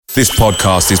This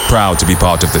podcast is proud to be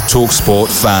part of the TalkSport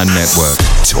Fan Network.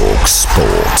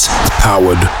 TalkSport.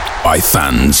 Powered by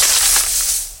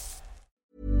fans.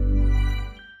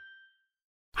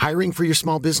 Hiring for your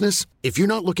small business? If you're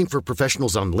not looking for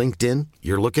professionals on LinkedIn,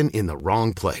 you're looking in the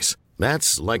wrong place.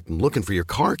 That's like looking for your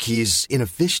car keys in a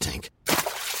fish tank.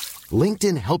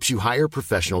 LinkedIn helps you hire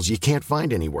professionals you can't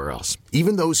find anywhere else,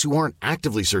 even those who aren't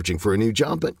actively searching for a new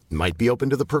job but might be open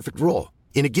to the perfect role.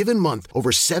 In a given month,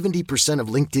 over 70% of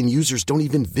LinkedIn users don't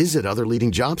even visit other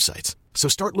leading job sites. So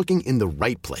start looking in the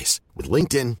right place. With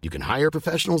LinkedIn, you can hire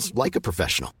professionals like a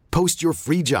professional. Post your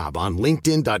free job on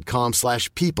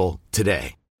linkedin.com/people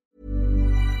today.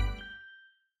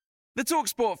 The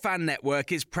TalkSport Fan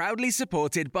Network is proudly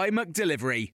supported by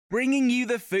McDelivery, bringing you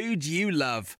the food you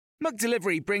love.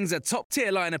 McDelivery brings a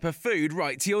top-tier lineup of food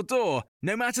right to your door.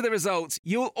 No matter the result,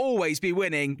 you'll always be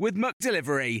winning with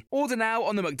McDelivery. Order now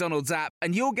on the McDonald's app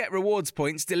and you'll get rewards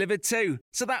points delivered too.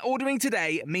 So that ordering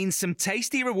today means some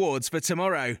tasty rewards for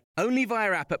tomorrow. Only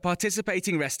via app at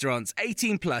participating restaurants.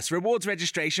 18 plus. Rewards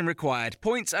registration required.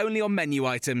 Points only on menu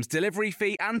items. Delivery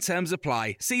fee and terms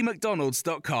apply. See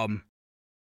mcdonalds.com.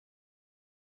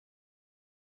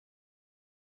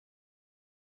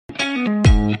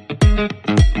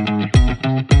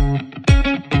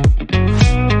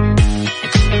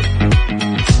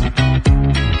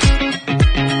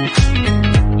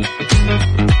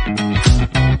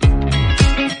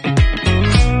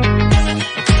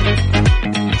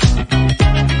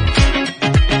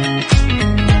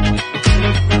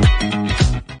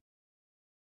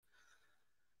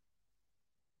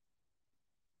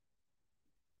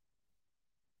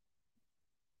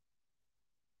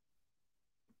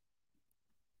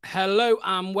 Hello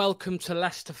and welcome to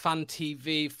Leicester Fan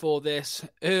TV for this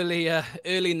early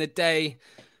in the day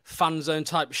fan zone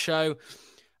type show.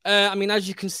 As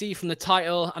you can see from the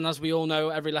title, and as we all know,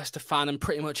 every Leicester fan and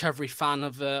pretty much every fan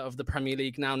of the Premier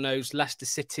League now knows, Leicester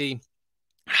City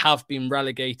have been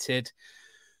relegated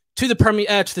to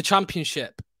the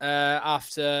Championship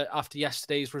after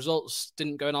yesterday's results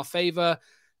didn't go in our favour.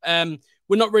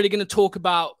 We're not really going to talk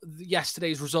about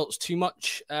yesterday's results too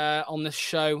much on this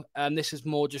show. This is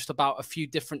more just about a few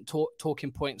different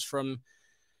talking points from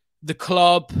the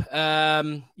club.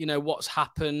 What's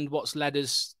happened, what's led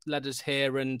us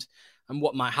here, and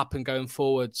what might happen going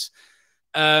forwards.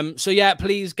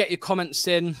 Please get your comments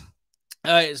in.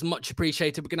 It's much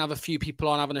appreciated. We're going to have a few people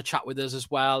on having a chat with us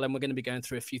as well, and we're going to be going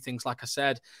through a few things, like I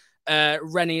said.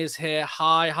 Rennie is here.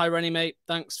 Hi, Rennie, mate.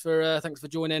 Thanks for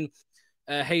joining.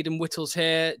 Hayden Whittle's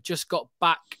here. Just got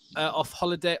back off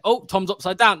holiday. Oh, Tom's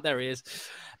upside down. There he is.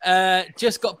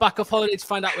 Just got back off holiday to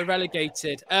find out we're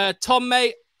relegated. Tom,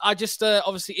 mate, I just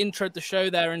obviously introed the show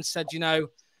there and said,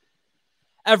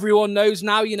 everyone knows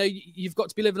now, you've got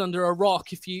to be living under a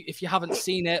rock if you haven't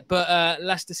seen it. But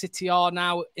Leicester City are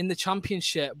now in the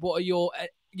Championship. What are your,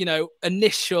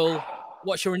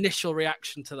 what's your initial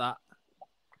reaction to that?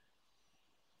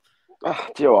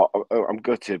 Do you know what? I'm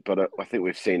gutted, but I think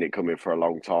we've seen it coming for a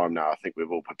long time now. I think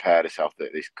we've all prepared ourselves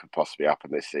that this could possibly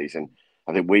happen this season.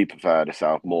 I think we prepared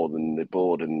ourselves more than the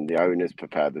board and the owners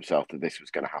prepared themselves that this was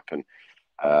going to happen.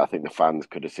 I think the fans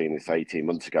could have seen this 18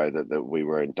 months ago that we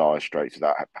were in dire straits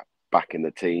without backing the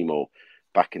team or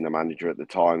backing the manager at the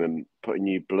time and putting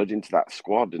new blood into that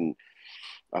squad. And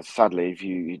sadly, if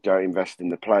you don't invest in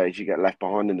the players, you get left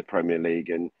behind in the Premier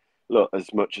League. And look,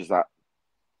 as much as that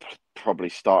probably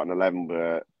starting 11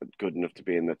 were good enough to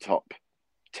be in the top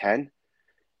 10,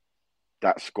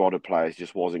 that squad of players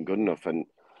just wasn't good enough. And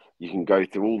you can go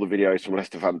through all the videos from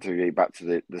Leicester Fan TV back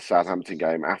to the Southampton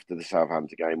game, after the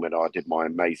Southampton game, when I did my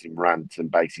amazing rant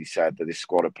and basically said that this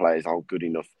squad of players aren't good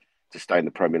enough to stay in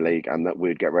the Premier League and that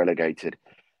we'd get relegated.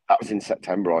 That was in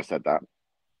September I said that.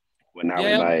 We're now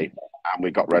in May and we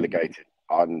got relegated.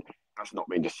 And that's not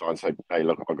me just trying to say, hey,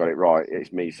 look, I got it right.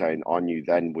 It's me saying I knew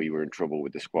then we were in trouble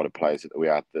with the squad of players that we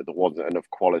had, that there wasn't enough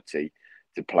quality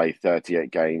to play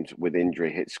 38 games with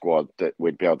injury hit squad that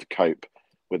we'd be able to cope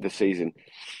with the season.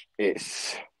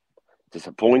 It's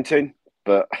disappointing,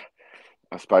 but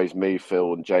I suppose me,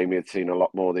 Phil and Jamie had seen a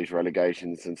lot more of these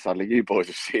relegations than sadly you boys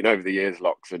have seen over the years,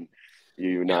 Locks, and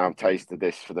you now have tasted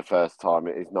this for the first time.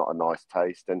 It is not a nice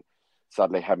taste. And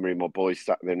sadly, Henry, my boy,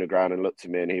 sat there in the ground and looked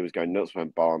at me and he was going nuts when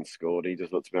Barnes scored. He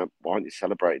just looked at me and went, why aren't you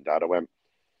celebrating, Dad? I went,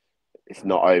 it's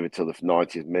not over till the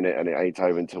 90th minute and it ain't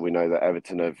over until we know that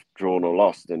Everton have drawn or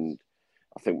lost. And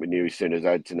I think we knew as soon as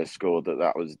Everton had scored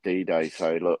that was D-Day.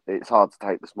 So, look, it's hard to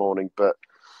take this morning, but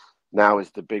now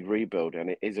is the big rebuild, and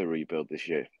it is a rebuild this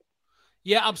year.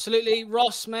 Yeah, absolutely.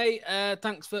 Ross, mate,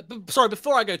 thanks for... Sorry,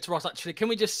 before I go to Ross, actually, can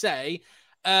we just say,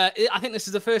 I think this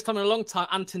is the first time in a long time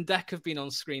Ant and Deck have been on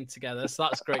screen together, so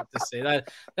that's great to see.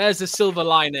 There's the silver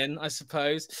lining, I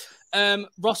suppose.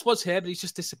 Ross was here, but he's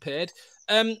just disappeared.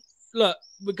 Look,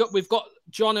 we've got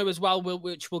Jono as well,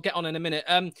 which we'll get on in a minute.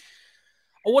 I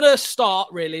want to start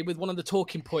really with one of the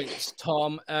talking points,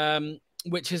 Tom,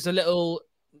 which is a little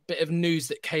bit of news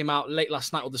that came out late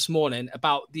last night or this morning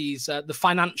about these the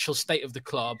financial state of the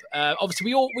club.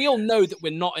 Obviously, we all know that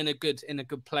we're not in a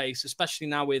good place, especially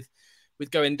now with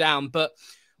going down. But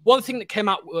one thing that came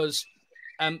out was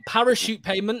parachute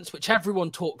payments, which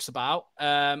everyone talks about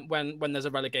when there's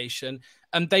a relegation,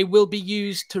 and they will be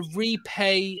used to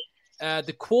repay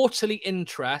the quarterly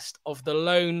interest of the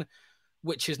loan,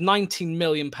 which is £19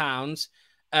 million.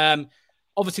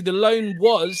 Obviously, the loan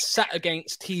was set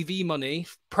against TV money,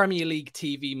 Premier League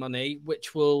TV money,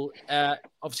 which will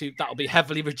obviously that'll be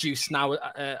heavily reduced now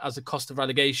as a cost of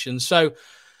relegation. So,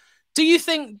 do you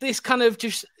think this kind of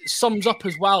just sums up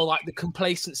as well, like the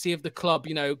complacency of the club?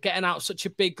 You know, getting out such a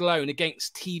big loan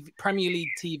against Premier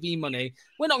League TV money,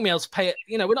 we're not going to be able to pay it.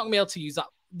 You know, we're not going to be able to use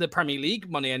the Premier League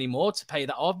money anymore to pay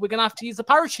that off. We're going to have to use the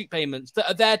parachute payments that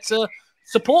are there to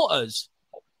support us.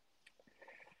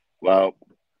 Well,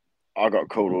 I got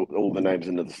called all the names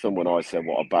under the sun when I said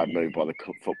what a bad move by the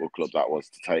football club that was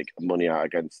to take money out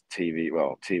against TV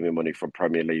money from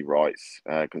Premier League rights,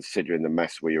 considering the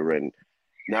mess we were in.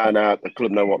 No, the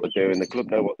club know what they're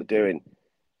doing.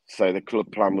 So the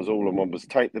club plan was all in one, was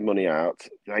take the money out.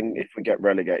 Then if we get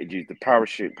relegated, use the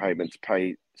parachute payment to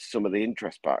pay some of the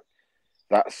interest back.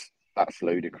 That's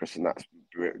ludicrous, and that's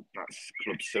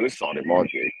club suicide in my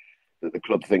view. That the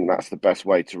club think that's the best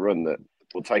way to run. That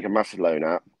we'll take a massive loan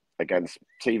out against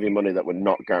TV money that we're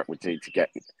not guaranteed to get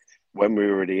when we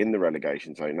were already in the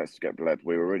relegation zone. Let's get bled.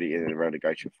 We were already in the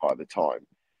relegation fight at the time.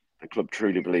 The club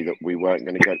truly believed that we weren't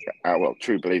going to get out. Well,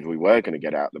 truly believed we were going to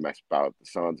get out the mess about the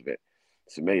signs of it.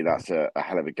 To me, that's a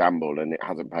hell of a gamble, and it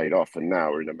hasn't paid off. And now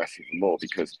we're in a mess even more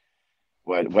because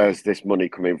where's this money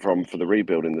coming from for the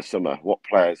rebuild in the summer? What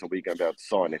players are we going to be able to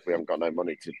sign if we haven't got no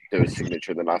money to do a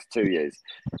signature in the last 2 years?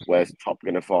 Where's Top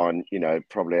going to find,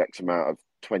 probably X amount of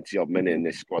 20 odd million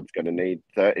this squad's going to need,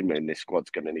 30 million this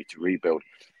squad's going to need to rebuild,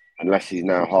 unless he's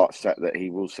now heart set that he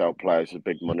will sell players for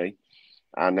big money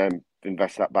and then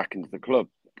invest that back into the club.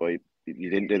 But you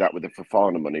didn't do that with the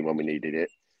Fofana money when we needed it.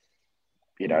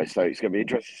 So it's going to be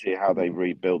interesting to see how they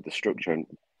rebuild the structure. And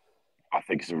I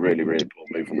think it's a really, really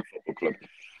important move from the football club.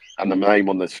 And the name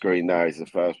on the screen there is the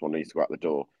first one that needs to go out the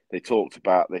door. They talked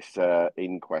about this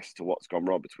inquest to what's gone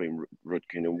wrong between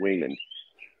Rudkin and Whelan.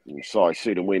 Sorry,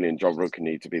 Sudan Whelan and John Rudkin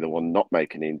need to be the one not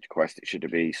making the inquest. It should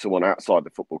be someone outside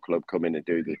the football club come in and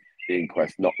do the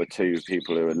inquest, not the two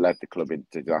people who had led the club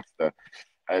into disaster.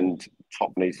 And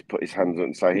Top needs to put his hands on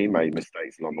and say he made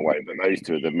mistakes along the way. But those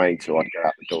two are the main two. I'd get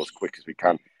out the door as quick as we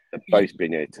can. They've both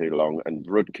been here too long. And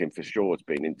Rudkin for sure has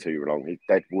been in too long. He's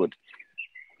dead wood.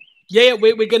 Yeah,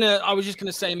 we're going to... I was just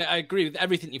going to say, mate, I agree with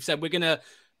everything you've said. We're going to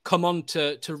come on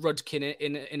to Rudkin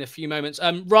in a few moments.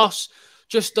 Ross,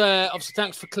 just obviously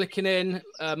thanks for clicking in.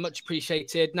 Much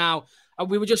appreciated. Now,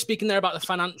 we were just speaking there about the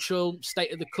financial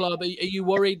state of the club. Are you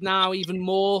worried now even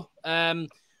more?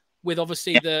 With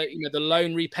obviously the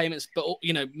loan repayments, but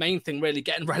main thing really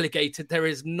getting relegated. There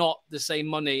is not the same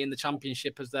money in the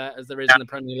Championship as there is in the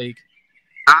Premier League.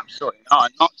 Absolutely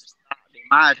not. Not just that. The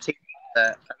amount of teams that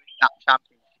are in that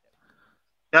Championship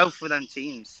go for them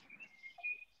teams.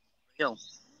 Real,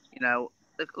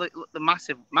 the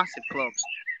massive clubs.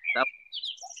 They'll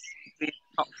be in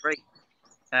the top three.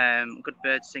 Good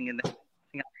bird singing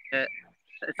there.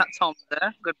 Is that Tom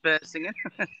there? Good bird singing.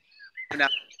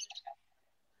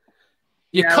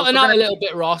 You're cutting out a little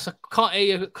bit, Ross. I can't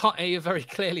hear you very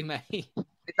clearly, mate.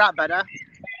 Is that better?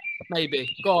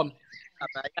 Maybe. Go on.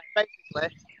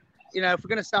 Basically, if we're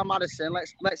going to sell Maddison,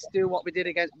 let's do what we did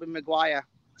with Maguire.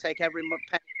 Take every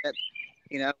penny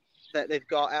that they've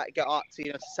got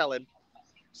to sell him.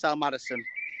 Sell Maddison.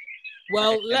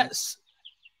 Well, let's.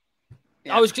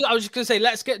 Yeah. I was just going to say,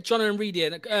 let's get Jono and Reedy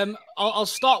in. I'll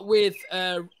start with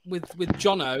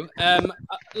Jono.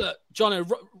 Look,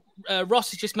 Jono. Ross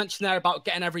has just mentioned there about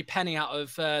getting every penny out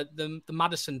of the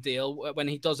Maddison deal when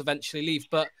he does eventually leave,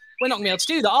 but we're not going to be able to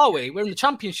do that, are we? We're in the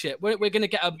Championship. We're going to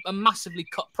get a massively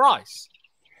cut price.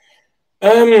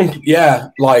 Yeah,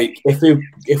 like if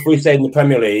we stayed in the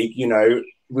Premier League,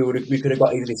 we could have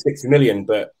got easily 60 million,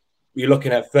 but you're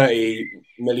looking at 30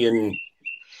 million,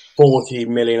 40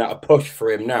 million at a push for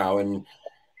him now, and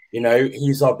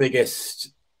he's our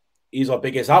biggest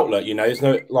outlet. It's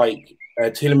not like.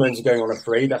 Tielemans going on a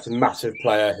free. That's a massive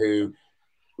player who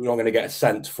we're not going to get a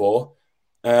cent for.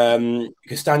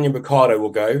 Castagna and Ricardo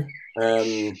will go.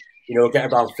 We'll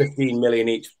get around 15 million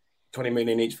each 20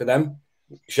 million each for them.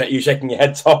 You shaking your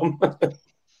head, Tom?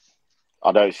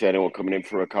 I don't see anyone coming in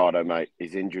for Ricardo, mate.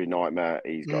 His injury nightmare.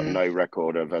 He's got no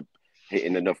record of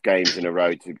hitting enough games in a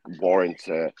row to warrant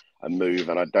a move,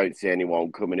 and I don't see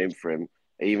anyone coming in for him.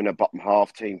 Even a bottom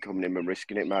half team coming in and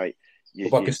risking it, mate.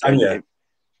 I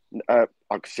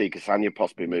could see Castagne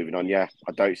possibly moving on. Yeah,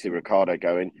 I don't see Ricardo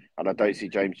going, and I don't see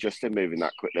James Justin moving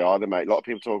that quickly either, mate. A lot of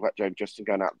people talk about James Justin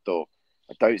going out the door.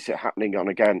 I don't see it happening. And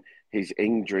again, his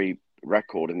injury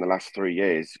record in the last 3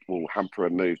 years will hamper a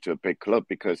move to a big club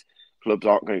because clubs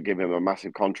aren't going to give him a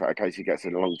massive contract in case he gets a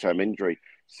long-term injury.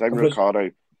 Same with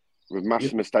Ricardo. We've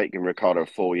massive mistake in Ricardo a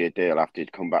 4-year deal after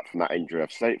he'd come back from that injury.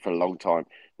 I've said it for a long time.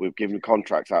 We've given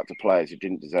contracts out to players who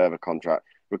didn't deserve a contract.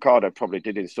 Ricardo probably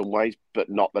did in some ways, but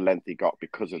not the length he got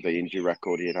because of the injury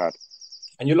record he had.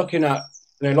 And you're looking at,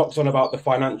 lots on about the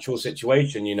financial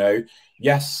situation,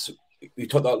 Yes, you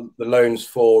took the loans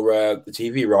for the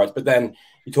TV rights, but then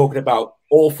you're talking about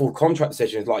awful contract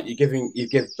decisions. Like you give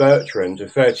Bertrand, a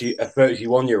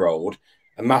 31-year-old,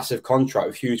 a massive contract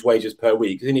with huge wages per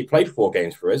week. Then he played 4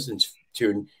 games for us in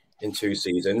 2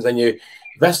 seasons. And you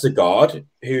Vestergaard,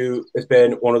 who has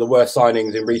been one of the worst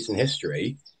signings in recent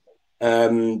history,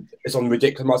 is on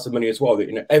ridiculous amounts of money as well.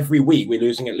 Every week we're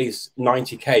losing at least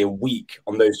 90k a week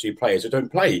on those 2 players who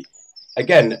don't play.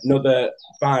 Again, another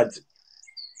bad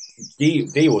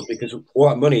deals because all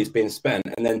that money is being spent,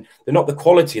 and then they're not the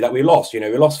quality that we lost.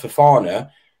 We lost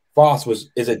Fofana. Fast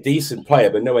is a decent player,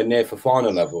 but nowhere near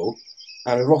Fofana level.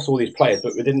 And we lost all these players,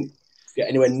 but we didn't get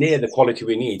anywhere near the quality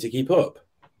we need to keep up.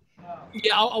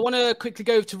 Yeah, I want to quickly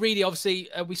go to Reedy. Obviously,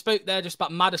 we spoke there just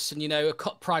about Maddison, a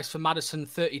cut price for Maddison,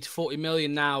 30 to 40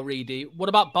 million now, Reedy. What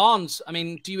about Barnes? I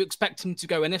mean, do you expect him to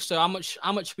go? And if so, how much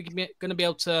are we going to be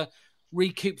able to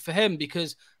recoup for him?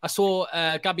 Because I saw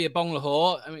Gabby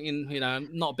Bonglahor. I mean, I'm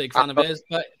not a big fan of his,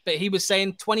 but he was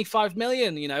saying 25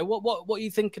 million. What are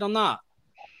you thinking on that?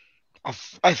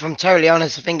 If I'm totally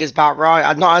honest, I think it's about right.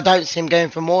 I don't see him going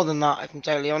for more than that, if I'm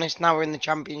totally honest. Now we're in the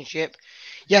Championship.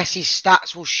 Yes, his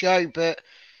stats will show, but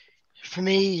for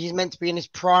me, he's meant to be in his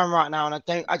prime right now, and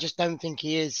I just don't think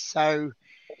he is. So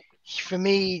for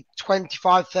me,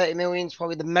 25, 30 million is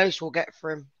probably the most we'll get for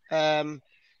him. And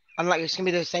it's going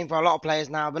to be the same for a lot of players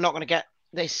now. We're not going to get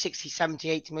this 60, 70,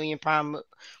 80 million pound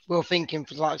we're thinking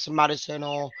for like some Maddison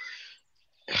or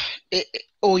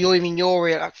even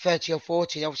Yuri at like 30 or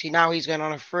 40. Obviously, now he's going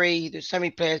on a free. There's so many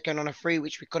players going on a free,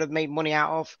 which we could have made money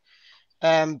out of.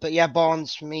 But yeah,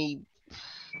 Barnes for me,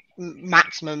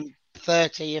 maximum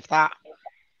 30, if that.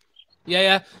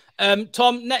 Yeah.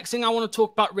 Tom, next thing I want to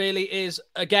talk about really is,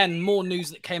 again, more news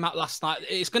that came out last night.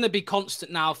 It's going to be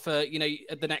constant now for,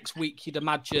 the next week, you'd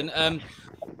imagine.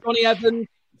 Johnny Evans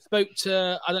spoke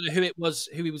to, I don't know who it was,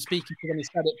 who he was speaking to when he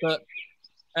said it, but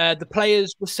the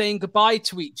players were saying goodbye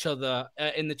to each other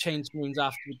in the changing rooms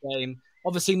after the game.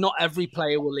 Obviously, not every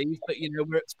player will leave, but,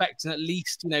 we're expecting at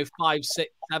least, 5,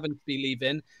 6, 7 to be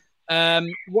leaving. What are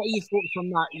your thoughts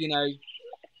on that,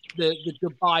 the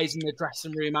goodbyes in the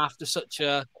dressing room after such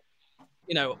a,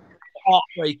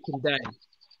 heartbreaking day?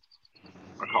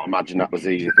 I can't imagine that was the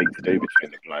easy thing to do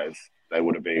between the players. They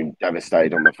would have been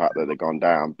devastated on the fact that they've gone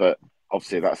down. But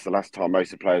obviously, that's the last time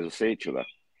most of the players will see each other.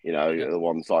 The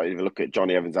ones like, if you look at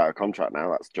Johnny Evans out of contract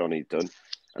now, that's Johnny done.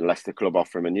 Unless the club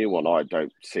offer him a new one, I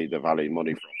don't see the value of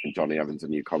money for Johnny Evans a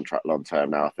new contract long term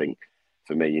now. I think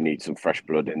for me, you need some fresh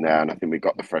blood in there. And I think we've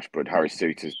got the fresh blood. Harry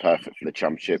Souttar is perfect for the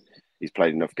Championship. He's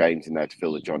played enough games in there to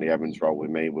fill the Johnny Evans role with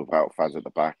me, without Faz at the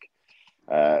back.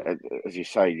 As you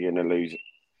say, you're going to lose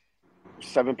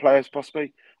 7 players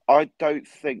possibly. I don't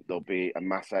think there'll be a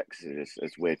mass exodus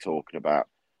as we're talking about.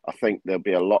 I think there'll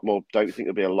be a lot more. Don't think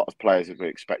there'll be a lot of players that we're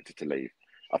expected to leave.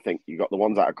 I think you've got the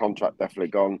ones out of contract definitely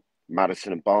gone.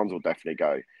 Maddison and Barnes will definitely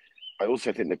go. I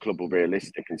also think the club will be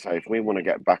realistic and say if we want to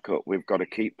get back up, we've got to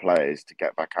keep players to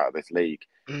get back out of this league.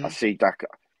 I'd see Daka,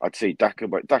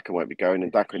 but Daka won't be going,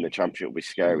 and Daka in the Championship will be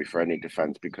scary for any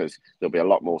defence because there'll be a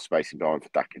lot more space behind for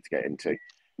Daka to get into.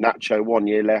 Nacho, 1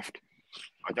 year left.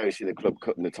 I don't see the club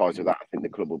cutting the ties with that. I think the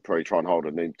club will probably try and hold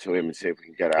on to him and see if we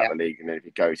can get out of the league. And then if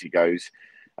he goes, he goes.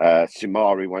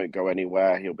 Sumari won't go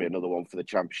anywhere. He'll be another one for the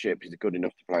Championship. He's good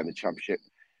enough to play in the Championship.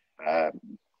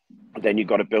 Then you've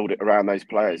got to build it around those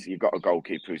players. You've got a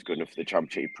goalkeeper who's good enough for the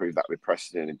Championship. You proved that with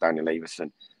Preston and Daniel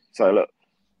Everson. So, look,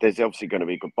 there's obviously going to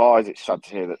be goodbyes. It's sad to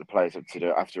hear that the players have to do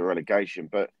it after a relegation,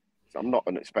 but I'm not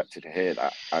unexpected to hear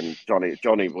that. And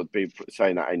Johnny would be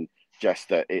saying that in jest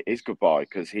that it is goodbye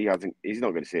because he's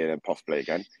not going to see them possibly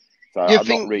again. So I'm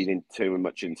not reading too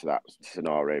much into that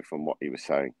scenario from what he was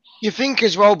saying. You think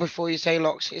as well, before you say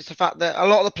Locks, it's the fact that a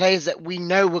lot of the players that we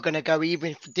know were going to go,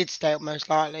 even if we did stay up most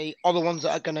likely, are the ones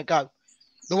that are going to go.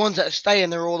 the ones that are staying,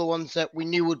 they're all the ones that we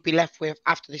knew would be left with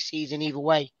after this season either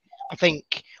way. I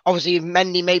think, obviously,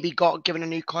 Mendy maybe got given a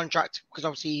new contract because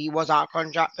obviously he was out of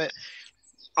contract, but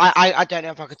I don't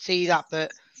know if I could see that,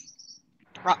 but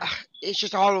it's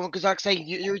just a hard one because, like I say,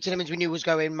 Yuri Tillemans we knew was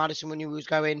going, Madison we knew was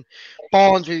going,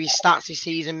 Barnes with his stats this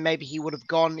season, maybe he would have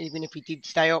gone even if he did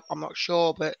stay up, I'm not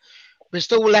sure, but we're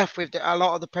still left with a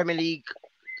lot of the Premier League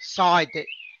side that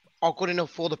are good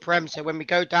enough for the Prem, so when we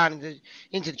go down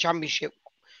into the Championship,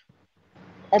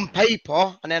 on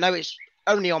paper, and I know it's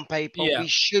only on paper, we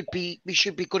should be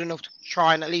good enough to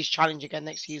try and at least challenge again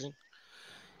next season.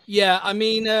 Yeah, I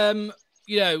mean, another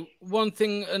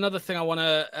thing I want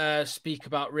to speak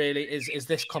about really is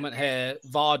this comment here,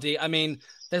 Vardy. I mean,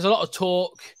 there's a lot of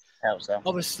talk.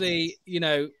 Obviously,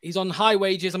 he's on high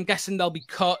wages. I'm guessing they'll be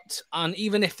cut, and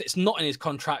even if it's not in his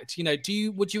contract,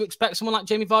 would you expect someone like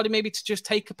Jamie Vardy maybe to just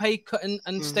take a pay cut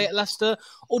and stay at Leicester,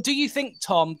 or do you think,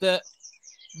 Tom, that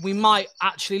we might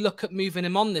actually look at moving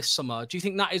him on this summer? Do you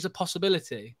think that is a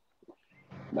possibility?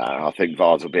 No, I think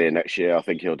Vard will be here next year. I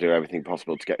think he'll do everything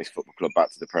possible to get his football club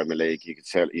back to the Premier League. You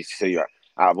see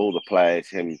out of all the players,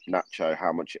 him, Nacho,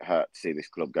 how much it hurt to see this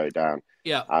club go down.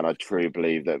 Yeah. And I truly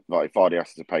believe that if Vardy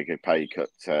has to pay a pay cut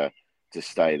to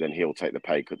stay, then he'll take the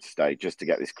pay cut to stay just to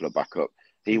get this club back up.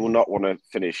 He will not want to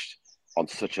finish on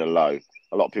such a low.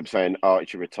 A lot of people saying, he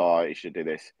should retire, he should do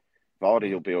this.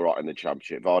 Vardy will be all right in the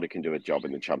Championship. Vardy can do a job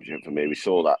in the Championship for me. We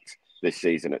saw that this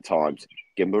season at times.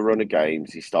 Give him a run of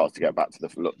games, he starts to get back to the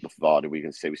Vardy we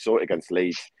can see. We saw it against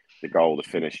Leeds, the goal, the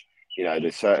finish.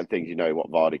 There's certain things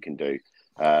what Vardy can do.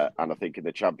 And I think in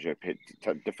the Championship,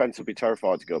 defence will be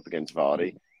terrified to go up against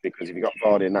Vardy because if you've got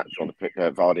Vardy and Nacho on the pitch,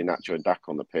 Vardy, Nacho and Dak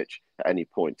on the pitch at any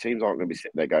point, teams aren't going to be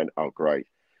sitting there going, "Oh, great,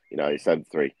 it's them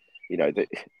three."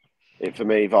 For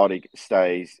me, Vardy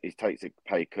stays. He takes a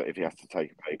pay cut if he has to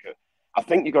take a pay cut. I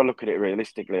think you've got to look at it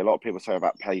realistically. A lot of people say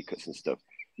about pay cuts and stuff.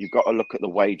 You've got to look at the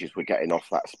wages we're getting off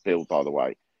that bill, by the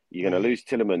way. You're going to lose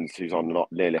Tillemans, who's on not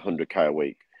nearly 100k a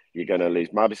week. You're going to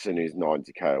lose Madison, who's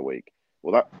 90k a week.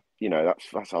 Well,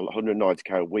 that's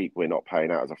 190k a week we're not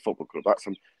paying out as a football club.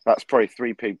 That's probably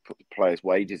three players'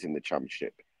 wages in the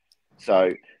Championship.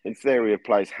 So, in theory, if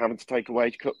players having to take a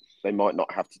wage cut, they might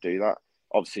not have to do that.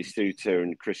 Obviously, Suter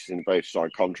and Christensen both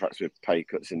signed contracts with pay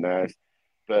cuts in theirs.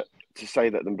 But to say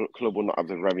that the club will not have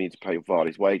the revenue to pay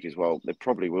Vardy's wages, well, they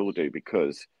probably will do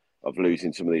because of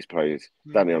losing some of these players.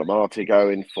 Daniel Amati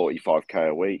going 45k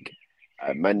a week,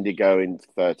 Mendy going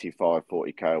 35,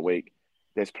 40k a week.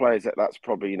 There's players that's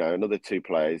probably, another two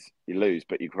players you lose,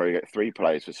 but you probably get three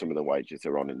players for some of the wages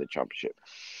they're on in the Championship.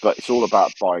 But it's all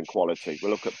about buying quality. We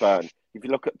look at Burnley. If you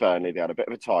look at Burnley, they had a bit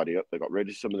of a tidy up. They got rid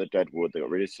of some of the dead wood. They got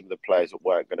rid of some of the players that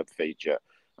weren't going to feature.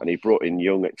 And he brought in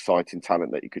young, exciting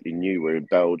talent that he knew were in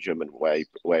Belgium and where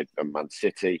Man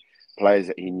City, players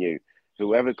that he knew.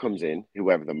 Whoever comes in,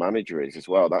 whoever the manager is as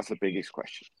well, that's the biggest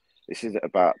question. This isn't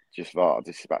about just VAR.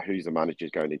 This is about who's the manager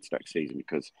going into next season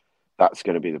because that's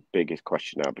going to be the biggest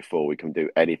question now before we can do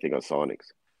anything on signings.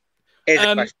 Here's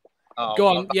a question. Go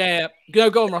on. Yeah.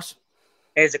 Go on, Ross.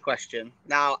 Here's a question.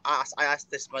 Now, I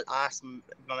asked my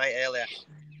mate earlier.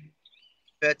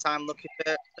 Third time looking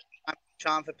for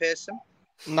charm for Pearson?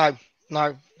 No.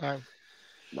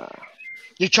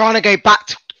 You're trying to go back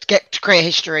to create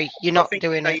history. You're not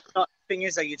doing it. The thing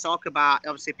is that you talk about,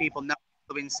 obviously, people know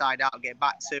the inside out, get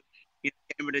back to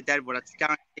getting rid of Deadwood. I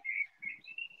guarantee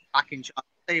back in charge,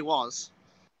 if he was,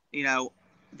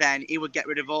 then he would get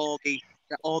rid of all the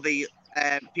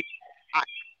people.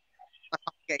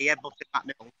 Get your butt in that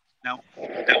middle,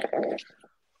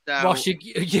 So, Ross,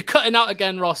 you're cutting out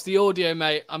again, Ross. The audio,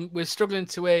 mate. We're struggling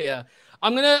to hear you.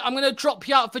 I'm gonna drop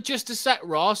you out for just a sec,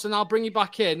 Ross, and I'll bring you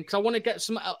back in because I want to get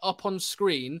some up on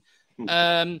screen.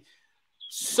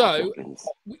 So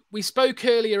we spoke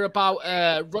earlier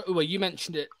about you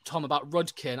mentioned it, Tom, about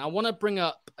Rudkin. I want to bring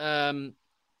up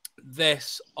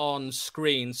this on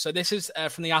screen. So this is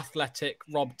from The Athletic,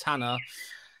 Rob Tanner.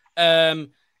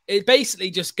 It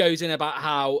basically just goes in about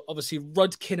how obviously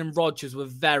Rudkin and Rodgers were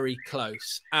very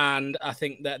close, and I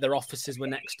think that their offices were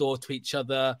next door to each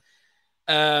other.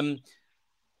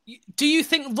 Do you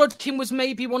think Rudkin was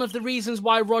maybe one of the reasons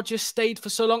why Rodgers stayed for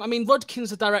so long? I mean,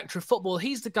 Rudkin's the director of football.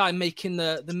 He's the guy making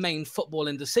the main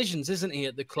footballing decisions, isn't he,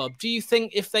 at the club? Do you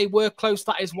think if they were close,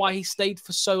 that is why he stayed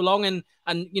for so long? And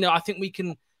I think we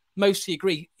can mostly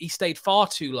agree he stayed far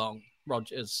too long,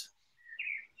 Rodgers.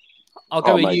 I'll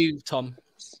go with you, Tom.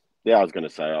 Yeah, I was going to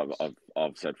say,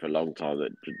 I've said for a long time that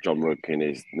John Rudkin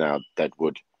is now dead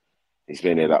wood. He's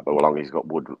been here that long. He's got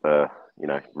wood,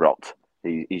 rot.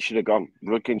 He should have gone.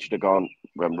 Rudkin should have gone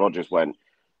when Rodgers went.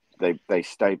 They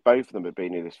stayed. Both of them have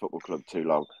been in this football club too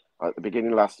long. At the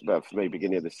beginning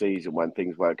beginning of the season when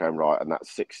things weren't going right, and that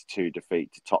 6-2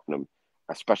 defeat to Tottenham,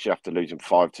 especially after losing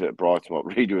 5-2 at Brighton, what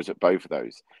really was at both of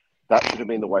those, that should have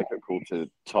been the wake-up call to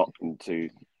top and to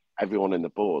everyone in the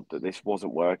board that this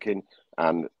wasn't working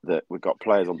and that we've got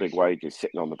players on big wages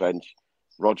sitting on the bench.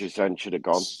 Rodgers then should have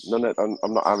gone.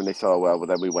 I'm not having this. Oh well, but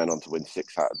then we went on to win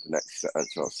 6 out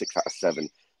of 7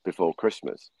 before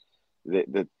Christmas.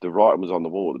 The writing was on the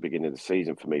wall at the beginning of the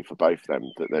season for me, for both of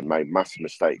them, that they made massive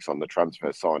mistakes on the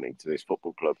transfer signing to this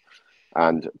football club,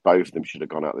 and both of them should have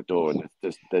gone out the door. And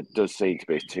there does seem to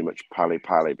be too much pally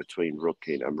between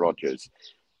Rudkin and Rodgers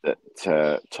that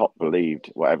Top believed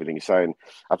what everything is saying.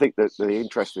 I think that the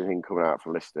interesting thing coming out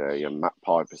from Leicester, and Matt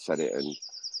Piper said it, and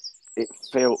it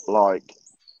felt like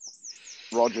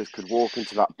Rodgers could walk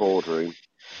into that boardroom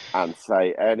and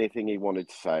say anything he wanted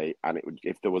to say, and it would,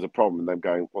 if there was a problem, them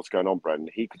going, "What's going on, Brendan?"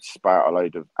 He could spout a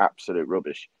load of absolute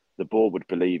rubbish. The board would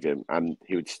believe him, and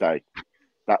he would stay.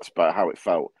 That's about how it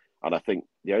felt. And I think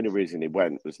the only reason he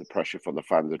went was the pressure from the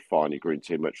fans had finally grown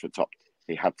too much for Top.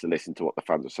 He had to listen to what the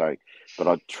fans were saying. But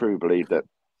I truly believe that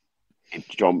if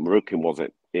John Rudkin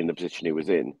wasn't in the position he was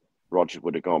in, Rodgers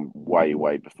would have gone way,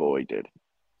 way before he did.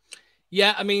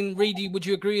 Yeah, I mean, Reedy, would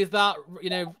you agree with that? You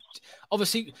know,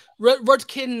 obviously,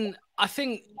 Rudkin, I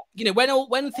think, you know,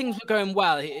 when things were going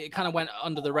well, it kind of went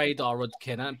under the radar,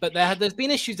 Rudkin. But there's been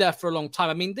issues there for a long time.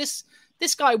 I mean, this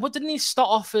guy, didn't he start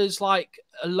off as like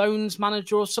a loans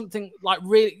manager or something, like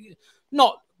really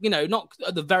not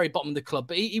at the very bottom of the club,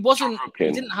 but he wasn't, he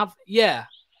didn't have, yeah.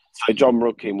 So John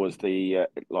Rudkin was the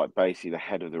basically the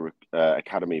head of the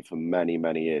academy for many,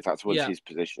 many years. That was his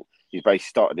position. He basically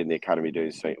started in the academy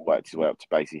doing something, worked his way up to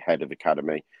basically head of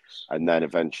academy, and then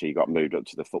eventually got moved up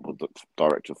to the football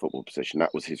director of football position.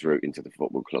 That was his route into the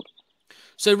football club.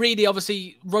 So really,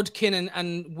 obviously, Rudkin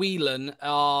and Whelan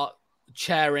are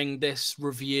chairing this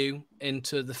review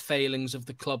into the failings of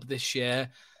the club this year.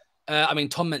 I mean,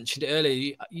 Tom mentioned it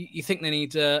earlier. You think they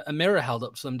need a mirror held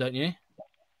up to them, don't you?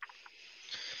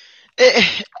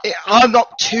 I'm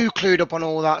not too clued up on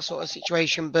all that sort of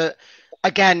situation, but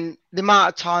again, the amount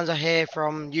of times I hear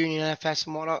from Union FS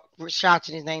and whatnot,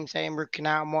 shouting his name, saying Rudkin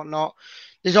out and whatnot,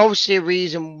 there's obviously a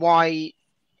reason why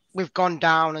we've gone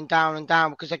down and down and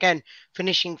down, because again,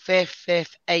 finishing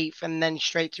 5th, 8th, and then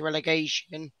straight to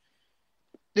relegation,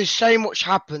 there's so much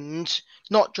happened,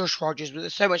 not just Rodgers, but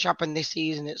there's so much happened this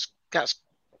season that's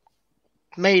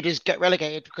made us get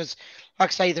relegated, because, like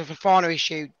I say, the Fofana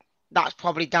issue, that's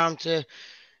probably down to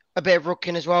a bit of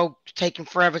Rudkin as well, taking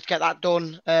forever to get that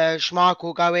done.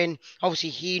 Schmeichel going. Obviously,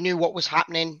 he knew what was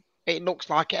happening. It looks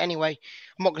like it anyway.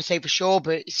 I'm not going to say for sure,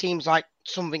 but it seems like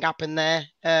something happened there.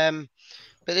 But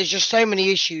there's just so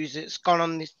many issues that's gone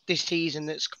on this season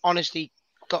that's honestly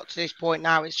got to this point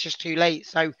now. It's just too late.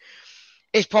 So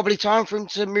it's probably time for him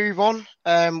to move on.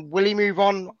 Will he move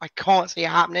on? I can't see it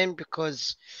happening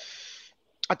because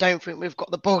I don't think we've got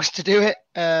the balls to do it.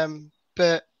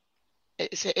 But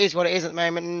it is what it is at the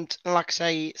moment, and like I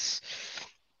say, it's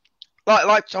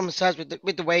like Tom says with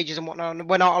the wages and whatnot. And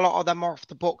when a lot of them are off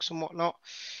the books and whatnot,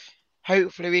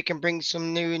 hopefully we can bring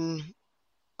some new and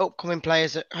upcoming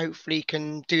players that hopefully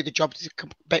can do the job to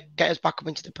get us back up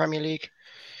into the Premier League.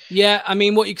 Yeah, I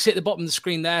mean, what you can see at the bottom of the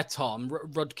screen there, Tom,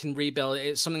 Rudkin rebuild.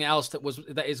 It's something else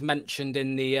that is mentioned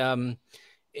in the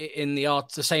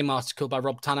same article by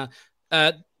Rob Tanner.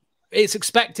 It's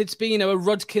expected to be, a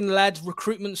Rudkin-led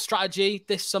recruitment strategy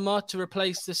this summer to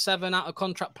replace the 7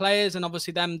 out-of-contract players and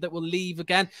obviously them that will leave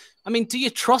again. I mean, do you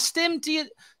trust him? Do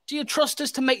you trust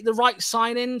us to make the right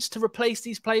signings to replace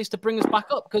these players to bring us back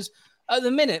up? Because at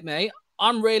the minute, mate,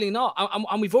 I'm really not.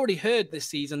 And we've already heard this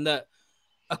season that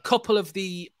a couple of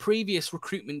the previous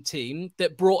recruitment team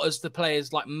that brought us the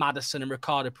players like Maddison and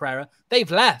Ricardo Pereira,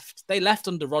 they've left. They left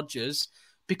under Rodgers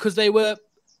because they were,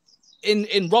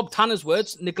 in Rob Tanner's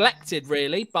words, neglected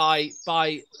really by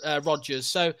Rodgers.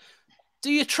 So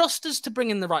do you trust us to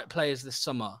bring in the right players this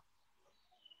summer?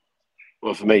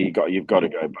 Well, for me, you've got to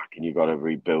go back and you've got to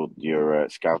rebuild your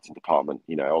scouting department.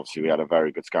 Obviously we had a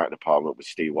very good scouting department with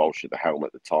Steve Walsh at the helm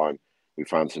at the time. We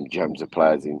found some gems of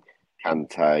players in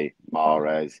Kante,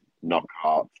 Mahrez,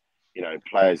 Knockhart,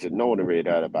 players that no one had really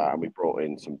heard about, and we brought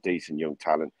in some decent young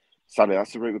talent. Sadly,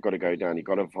 that's the route we've got to go down. You've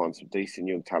got to find some decent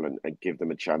young talent and give them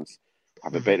a chance.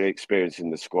 Have a bit of experience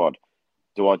in the squad.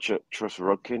 Do I trust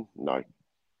Rudkin? No.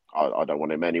 I don't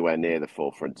want him anywhere near the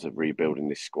forefront of rebuilding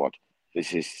this squad.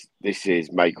 This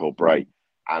is make or break.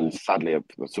 And sadly,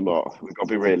 we've got to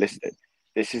be realistic.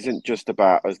 This isn't just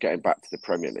about us getting back to the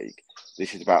Premier League.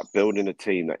 This is about building a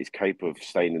team that is capable of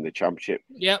staying in the Championship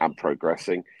and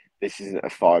progressing. This isn't a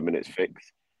 5 minutes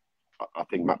fix. I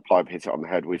think Matt Pipe hit it on the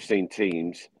head. We've seen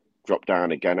teams drop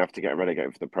down again after getting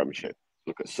relegated for the Premiership.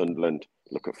 Look at Sunderland,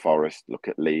 look at Forest, look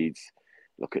at Leeds,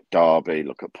 look at Derby,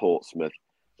 look at Portsmouth.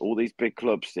 All these big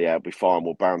clubs, yeah, will be fine,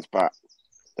 will bounce back.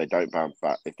 They don't bounce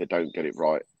back if they don't get it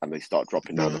right and they start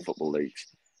dropping down the football leagues.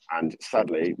 And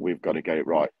sadly, we've got to get it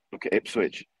right. Look at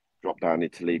Ipswich, dropped down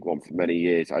into League One for many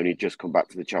years, only just come back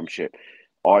to the Championship.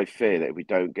 I fear that if we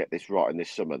don't get this right in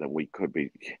this summer, then we could be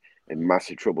in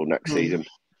massive trouble next season.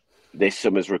 This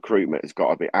summer's recruitment has got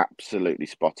to be absolutely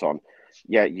spot on.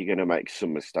 Yeah, you're going to make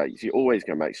some mistakes. You're always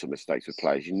going to make some mistakes with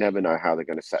players. You never know how they're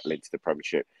going to settle into the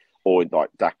Premiership. Or like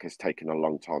Dak has taken a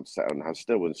long time to settle and has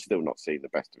still not seen the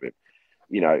best of him.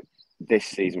 You know, this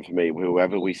season for me,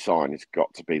 whoever we sign has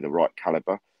got to be the right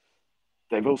calibre.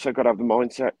 They've also got to have the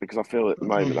mindset, because I feel at the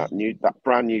moment that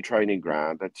brand new training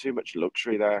ground, there's too much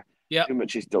luxury there. Yeah. Too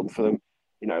much is done for them.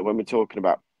 You know, when we're talking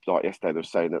about, like yesterday, they were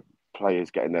saying that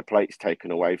players getting their plates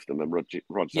taken away from them and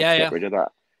Rodgers get rid of that.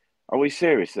 Are we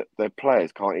serious that their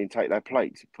players can't even take their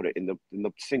plates and put it in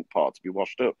the sink part to be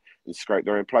washed up and scrape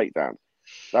their own plate down?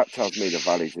 That tells me the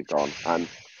values are gone. And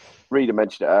Reader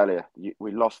mentioned it earlier.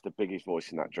 We lost the biggest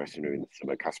voice in that dressing room in the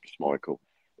summer, Kasper Schmeichel.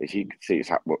 As you could see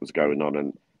what was going on,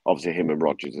 and obviously him and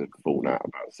Rodgers have fallen out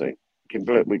about the thing.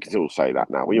 We can all say that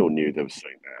now. We all knew there was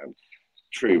something there. And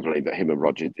truly believe that him and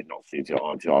Rodgers did not seem to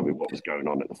eye with what was going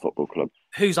on at the football club.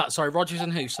 Who's that? Sorry, Rodgers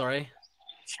and who? Sorry,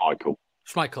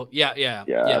 Schmeichel.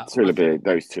 Yeah. Truly,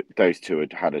 those two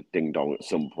had a ding dong at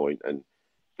some point, and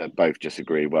they both just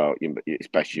agreed. Well, it's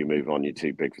best you move on. You're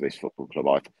too big for this football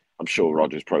club. I'm sure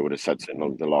Rodgers probably would have said something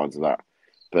along the lines of that.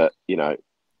 But you know,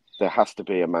 there has to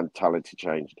be a mentality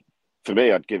change. For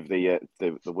me, I'd give the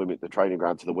women the training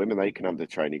ground to the women. They can have the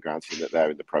training ground so that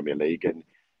they're in the Premier League, and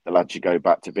the lads should go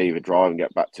back to Beaver Drive and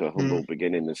get back to a humble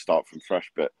beginning and start from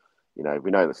fresh. But you know,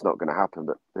 we know that's not going to happen.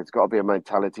 But there's got to be a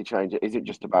mentality change. It isn't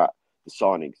just about the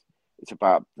signings. It's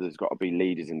about there's got to be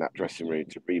leaders in that dressing room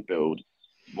to rebuild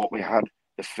what we had.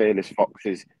 The fearless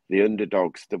foxes, the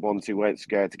underdogs, the ones who weren't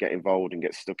scared to get involved and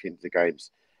get stuck into the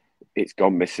games. It's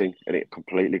gone missing, and it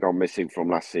completely gone missing from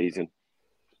last season.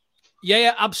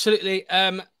 Yeah, absolutely.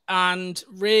 And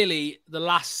really, the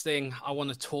last thing I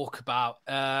want to talk about,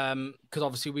 because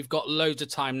obviously we've got loads of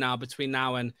time now between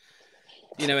now and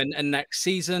and next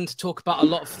season to talk about a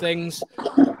lot of things.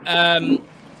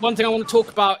 One thing I want to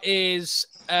talk about is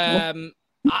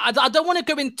I don't want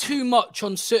to go in too much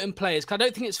on certain players because I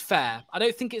don't think it's fair. I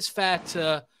don't think it's fair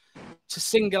to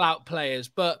single out players,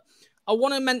 but I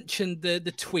want to mention the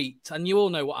tweet, and you all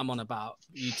know what I'm on about,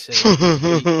 you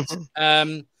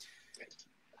two.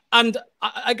 And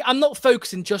I'm not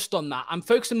focusing just on that. I'm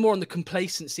focusing more on the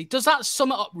complacency. Does that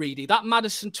sum it up, Reedy? That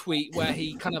Maddison tweet where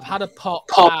he kind of had a pop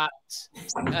at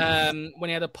when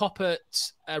he had a pop at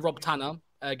Rob Tanner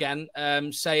again,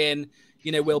 saying,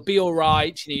 we'll be all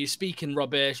right. You're speaking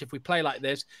rubbish if we play like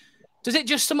this. Does it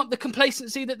just sum up the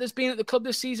complacency that there's been at the club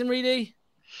this season, Reedy?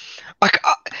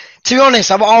 To be honest,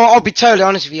 I'll be totally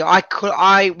honest with you.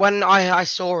 When I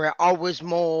saw it, I was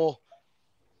more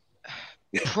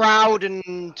proud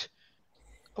and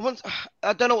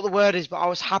I don't know what the word is, but I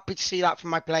was happy to see that from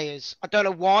my players. I don't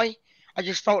know why. I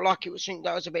just felt like it was something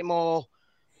that was a bit more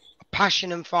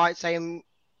passion and fight, saying,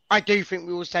 I do think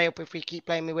we will stay up if we keep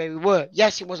playing the way we were.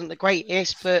 Yes, it wasn't the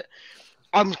greatest, but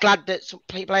I'm glad that some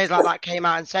players like that came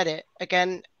out and said it.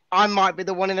 Again, I might be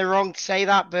the one in the wrong to say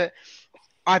that, but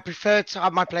I prefer to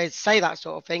have my players say that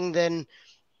sort of thing than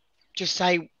just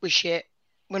say, we're shit,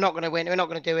 we're not going to win, we're not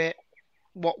going to do it.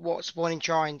 What's one in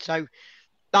trying? So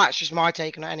that's just my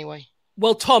take on it anyway.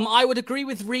 Well, Tom, I would agree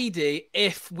with Reedy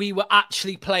if we were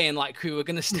actually playing like we were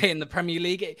going to stay in the Premier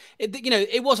League.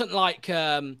 It wasn't like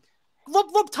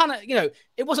Rob Tanner.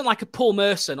 It wasn't like a Paul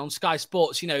Merson on Sky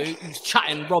Sports. Who's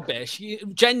chatting rubbish,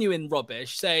 genuine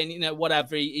rubbish, saying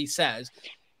whatever he says.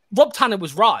 Rob Tanner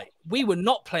was right. We were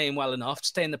not playing well enough to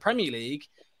stay in the Premier League.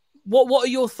 What are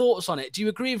your thoughts on it? Do you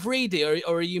agree with Reedy,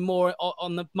 or are you more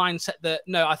on the mindset that,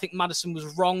 no, I think Maddison was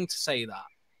wrong to say that?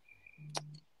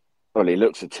 Well, he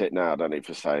looks a tit now, don't he,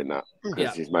 for saying that,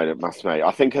 because he's made a mass mate.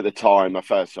 I think at the time I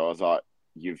first saw, I was like,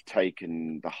 you've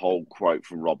taken the whole quote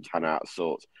from Rob Tanner out of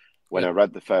sorts. When I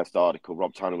read the first article,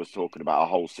 Rob Tanner was talking about a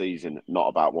whole season, not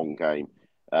about one game.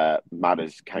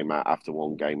 Madders came out after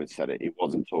one game and said it. He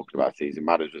wasn't talking about a season.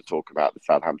 Madders was talking about the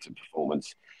Southampton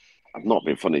performance. I've not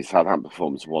been funny. Southampton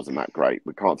performance wasn't that great.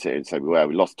 We can't sit here and say we were.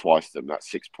 We lost twice to them.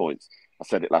 That's 6 points. I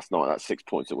said it last night. That's 6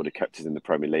 points that would have kept us in the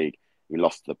Premier League. We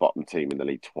lost to the bottom team in the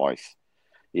league twice.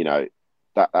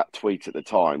 That tweet at the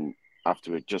time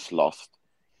after we'd just lost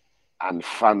and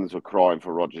fans were crying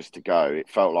for Rodgers to go, it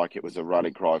felt like it was a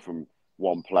rally cry from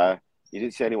one player. You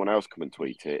didn't see anyone else come and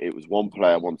tweet it. It was one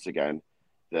player once again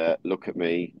that, look at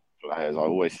me, players. I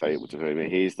always say it to him.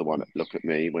 He's the one that look at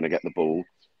me when I get the ball.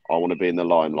 I want to be in the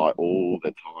limelight all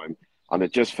the time. And I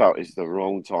just felt it's the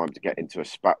wrong time to get into a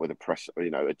spat with a press,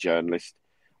 a journalist.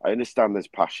 I understand there's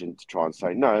passion to try and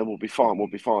say, no, we'll be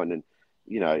fine. And,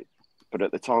 but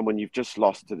at the time when you've just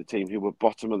lost to the team who were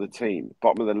bottom of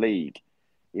the league,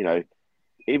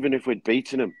 even if we'd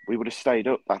beaten them, we would have stayed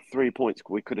up. That 3 points,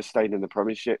 we could have stayed in the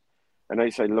Premiership. And they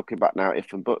say, looking back now,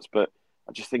 if and buts, but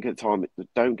I just think at the time,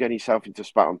 don't get yourself into a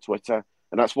spat on Twitter.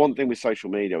 And that's one thing with social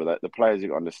media that the players have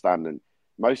got to understand. And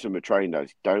most of them are trained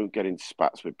as don't get into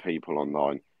spats with people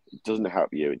online. It doesn't help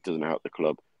you. It doesn't help the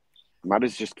club.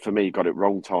 Matters just, for me, got it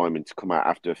wrong timing to come out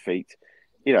after a defeat.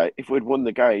 If we'd won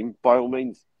the game, by all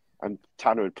means, and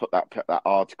Tanner had put that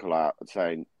article out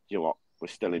saying, you know what, we're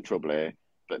still in trouble here,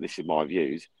 but this is my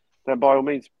views, then by all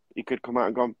means, he could come out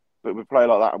and go, but we play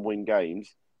like that and win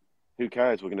games. Who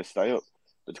cares? We're going to stay up.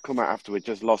 But to come out after we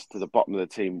just lost to the bottom of the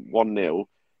team 1-0,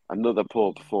 another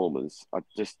poor performance, I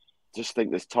just think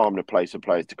there's time and a place for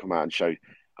players to come out and show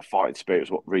a fighting spirit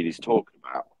is what Reedy's talking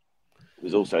about.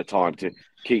 There's also time to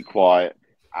keep quiet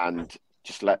and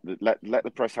just let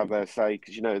the press have their say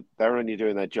because, they're only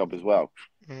doing their job as well.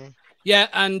 Mm. Yeah,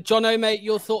 and Jono, mate,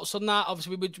 your thoughts on that?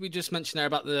 Obviously, we just mentioned there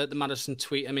about the Maddison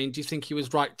tweet. I mean, do you think he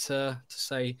was right to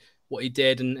say what he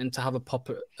did and to have a pop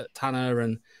at Tanner?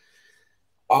 And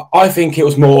I think it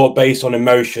was more based on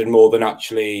emotion more than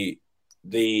actually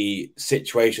the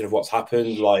situation of what's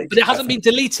happened. But it hasn't been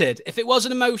deleted. If it was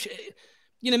an emotion,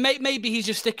 maybe he's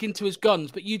just sticking to his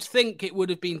guns. But you'd think it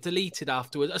would have been deleted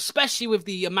afterwards, especially with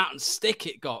the amount of stick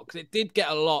it got, because it did get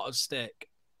a lot of stick.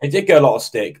 It did get a lot of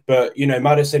stick, but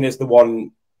Maddison is the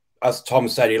one, as Tom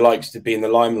said, he likes to be in the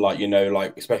limelight.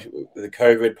 Especially with the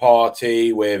COVID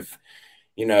party, with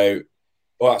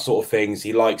all that sort of things.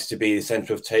 He likes to be the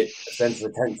centre of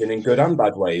attention in good and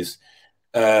bad ways.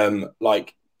 He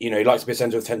likes to be a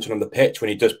centre of attention on the pitch when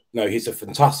he does. He's a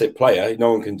fantastic player.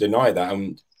 No one can deny that.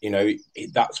 And,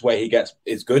 that's where he gets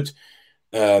his good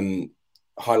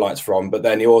highlights from. But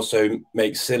then he also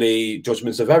makes silly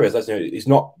judgments of errors.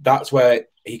 That's where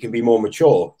he can be more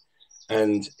mature.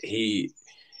 And he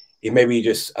maybe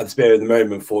just at the spirit of the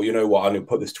moment thought, you know what, I'm going to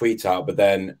put this tweet out. But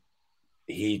then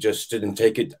he just didn't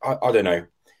take it. I don't know.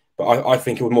 But I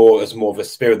think it was more of a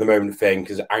spirit of the moment thing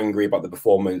because angry about the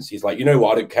performance. He's like, you know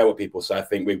what, I don't care what people say. I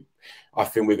think we're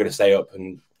going to stay up,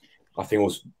 and and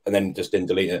then just didn't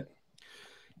delete it.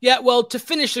 Yeah, well, to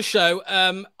finish the show,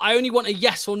 I only want a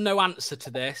yes or no answer to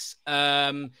this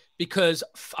because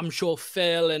I'm sure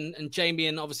Phil and Jamie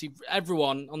and obviously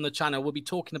everyone on the channel will be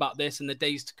talking about this in the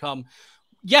days to come.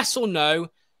 Yes or no,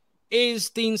 is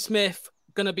Dean Smith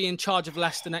going to be in charge of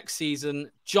Leicester next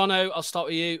season? Jono, I'll start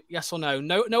with you. Yes or no?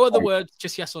 No other words,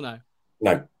 just yes or no.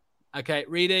 No. Okay,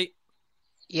 Reedy?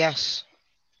 Yes.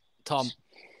 Tom?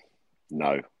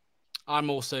 No. I'm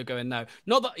also going no.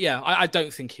 Not that, yeah, I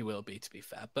don't think he will be, to be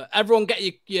fair. But everyone get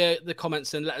the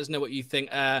comments and let us know what you think.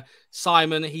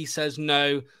 Simon, he says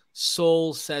no.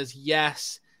 Saul says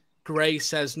yes. Gray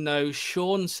says no.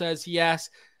 Sean says yes.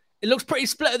 It looks pretty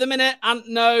split at the minute. And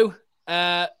no.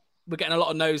 We're getting a lot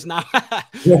of no's now.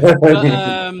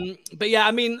 but yeah,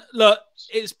 I mean, look,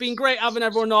 it's been great having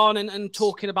everyone on and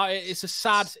talking about it. It's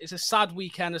a sad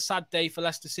weekend, a sad day for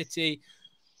Leicester City.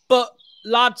 But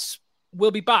lads,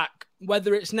 we'll be back.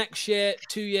 Whether it's next year,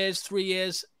 2 years, 3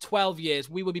 years, 12 years,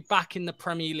 we will be back in the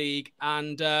Premier League.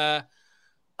 And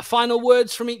final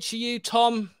words from each of you,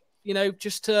 Tom,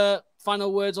 just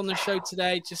final words on the show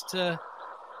today, just to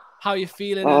how you're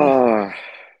feeling.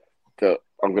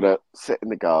 I'm going to sit in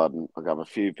the garden, I'm going to have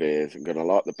a few beers, I'm going to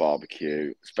light the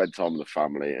barbecue, spend time with the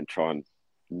family and try and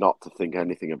not to think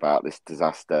anything about this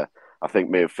disaster. I think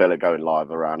me and Phil are going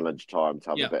live around lunchtime to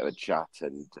have a bit of a chat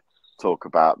and talk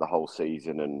about the whole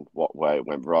season and what way it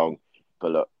went wrong.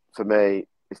 But look, for me,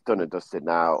 it's done and dusted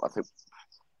now. I think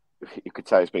you could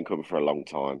say it's been coming for a long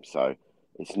time. So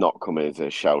it's not coming as a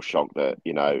shell shock that,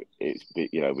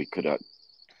 we could have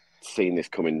seen this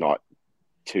coming like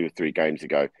 2 or 3 games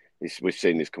ago. We've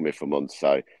seen this coming for months,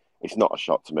 so it's not a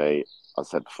shock to me. I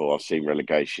said before, I've seen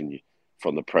relegation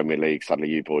from the Premier League. Sadly,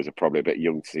 you boys are probably a bit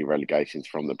young to see relegations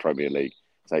from the Premier League,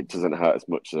 so it doesn't hurt as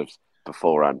much as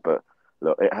beforehand. But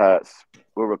look, it hurts.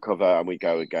 We'll recover and we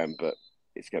go again, but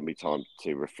it's going to be time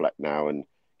to reflect now and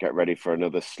get ready for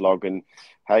another slog. And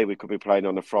hey, we could be playing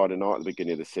on a Friday night at the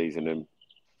beginning of the season, and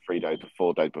 4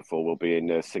 days before we'll be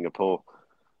in Singapore.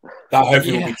 That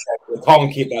hopefully will be checked. They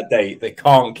can't keep that date. They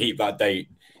can't keep that date.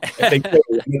 If they do,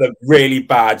 it's a really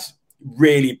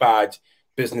bad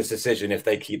business decision if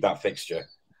they keep that fixture.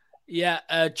 Yeah.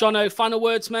 Jono, final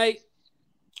words, mate?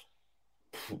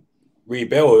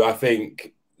 Rebuild. I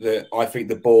think I think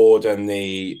the board and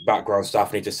the background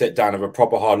staff need to sit down and have a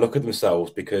proper hard look at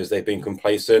themselves, because they've been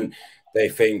complacent. They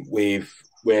think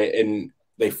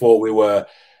they thought we were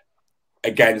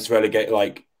against relegate.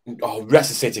 Like,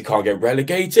 Leicester City can't get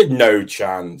relegated. No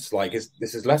chance. Like,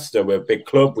 this is Leicester. We're a big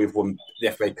club. We've won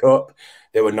the FA Cup.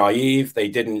 They were naive. They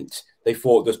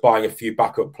thought just buying a few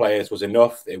backup players was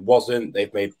enough. It wasn't.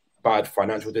 They've made bad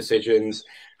financial decisions,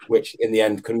 which in the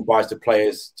end couldn't buy the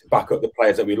players to back up the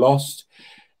players that we lost.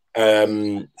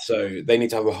 So they need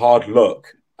to have a hard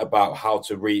look about how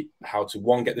to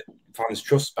get the fans'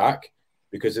 trust back,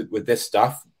 because with this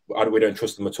staff, we don't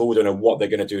trust them at all. We don't know what they're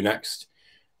going to do next.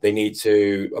 They need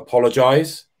to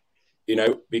apologise,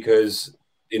 because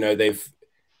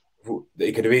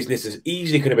this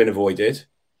easily could have been avoided,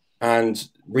 and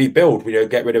rebuild.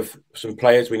 Get rid of some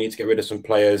players. We need to get rid of some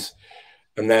players,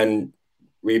 and then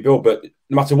rebuild. But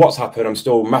no matter what's happened, I'm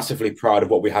still massively proud of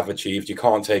what we have achieved. You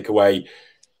can't take away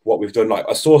what we've done. Like,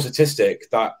 I saw a statistic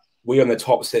that we are the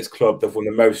top 6 club that have won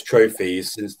the most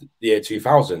trophies since the year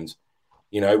 2000.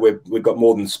 We've got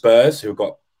more than Spurs, who've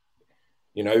got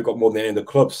more than any of the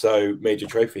clubs, so major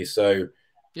trophies. So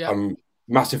yeah. I'm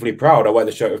massively proud. I wear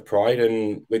the shirt of pride,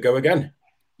 and we go again.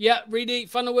 Yeah, Reedy,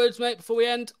 final words, mate, before we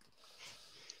end.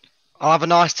 I'll have a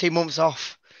nice 2 months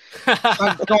off.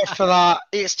 Thank God for that.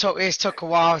 It's took a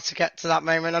while to get to that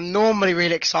moment. I'm normally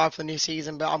really excited for the new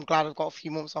season, but I'm glad I've got a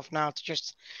few months off now to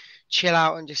just chill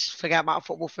out and just forget about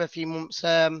football for a few months.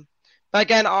 But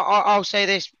again, I'll say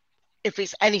this: if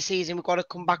it's any season, we've got to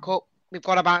come back up. We've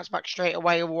got to bounce back straight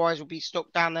away, otherwise we'll be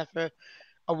stuck down there for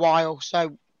a while.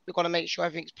 So we've got to make sure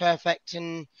everything's perfect,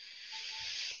 and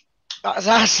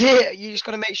that's it. You just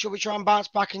got to make sure we try and bounce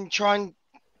back and try and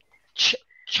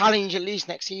challenge at least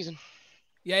next season.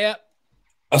 Yeah.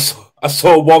 I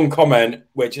saw one comment,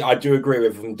 which I do agree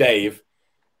with, from Dave.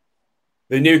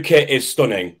 The new kit is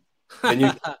stunning.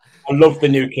 I love the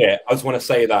new kit. I just want to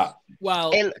say that. Well,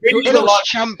 it looks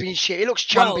championship. It looks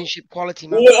championship quality,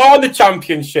 man. We are the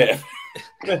championship.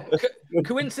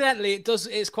 Coincidentally,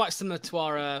 it's quite similar to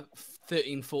our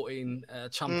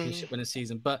 13-14 championship winning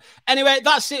season. But anyway,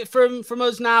 that's it from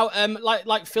us now.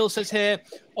 Like Phil says here,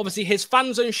 obviously his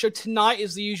fan zone show tonight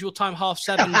is the usual time,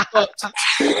 7:30. But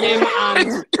him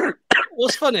and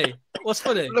what's funny?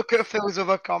 Look at Phil's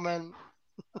other comment.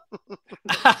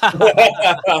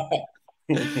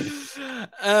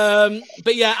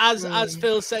 But yeah, as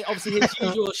Phil said, obviously his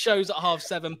usual shows at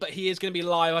 7:30, but he is going to be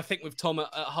live, I think, with Tom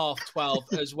at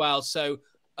 12:30 as well. So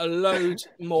a load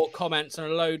more comments and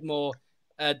a load more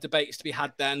debates to be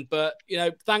had then. But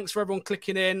thanks for everyone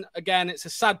clicking in. Again, it's a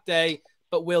sad day,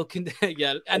 but we'll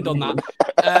end on that.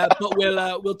 But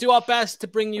we'll do our best to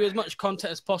bring you as much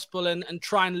content as possible and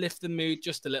try and lift the mood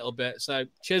just a little bit. So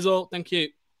cheers all, thank you.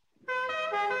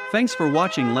 Thanks for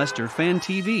watching Leicester Fan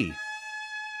TV.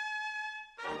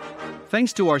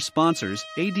 Thanks to our sponsors,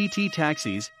 ADT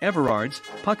Taxis, Everard's,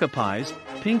 Pucka Pies,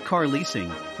 Pink Car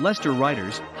Leasing, Leicester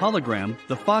Riders, Hologram,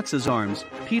 The Fox's Arms,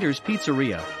 Peter's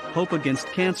Pizzeria, Hope Against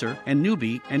Cancer, and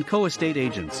Newbie & Co. Estate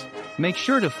Agents. Make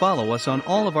sure to follow us on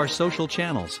all of our social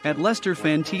channels at Leicester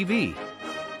Fan TV.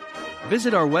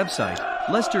 Visit our website,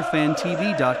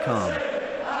 leicesterfantv.com.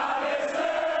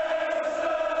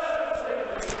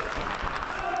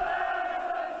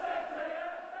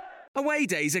 Away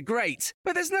days are great,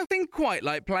 but there's nothing quite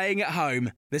like playing at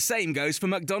home. The same goes for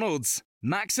McDonald's.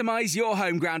 Maximise your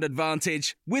home ground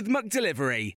advantage with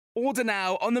McDelivery. Order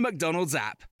now on the McDonald's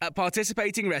app. At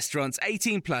participating restaurants,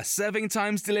 18+, serving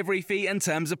times, delivery fee and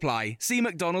terms apply. See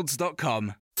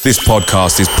mcdonalds.com. This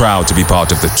podcast is proud to be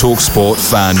part of the TalkSport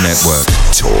Fan Network.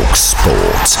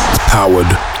 TalkSport.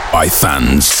 Powered by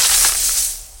fans.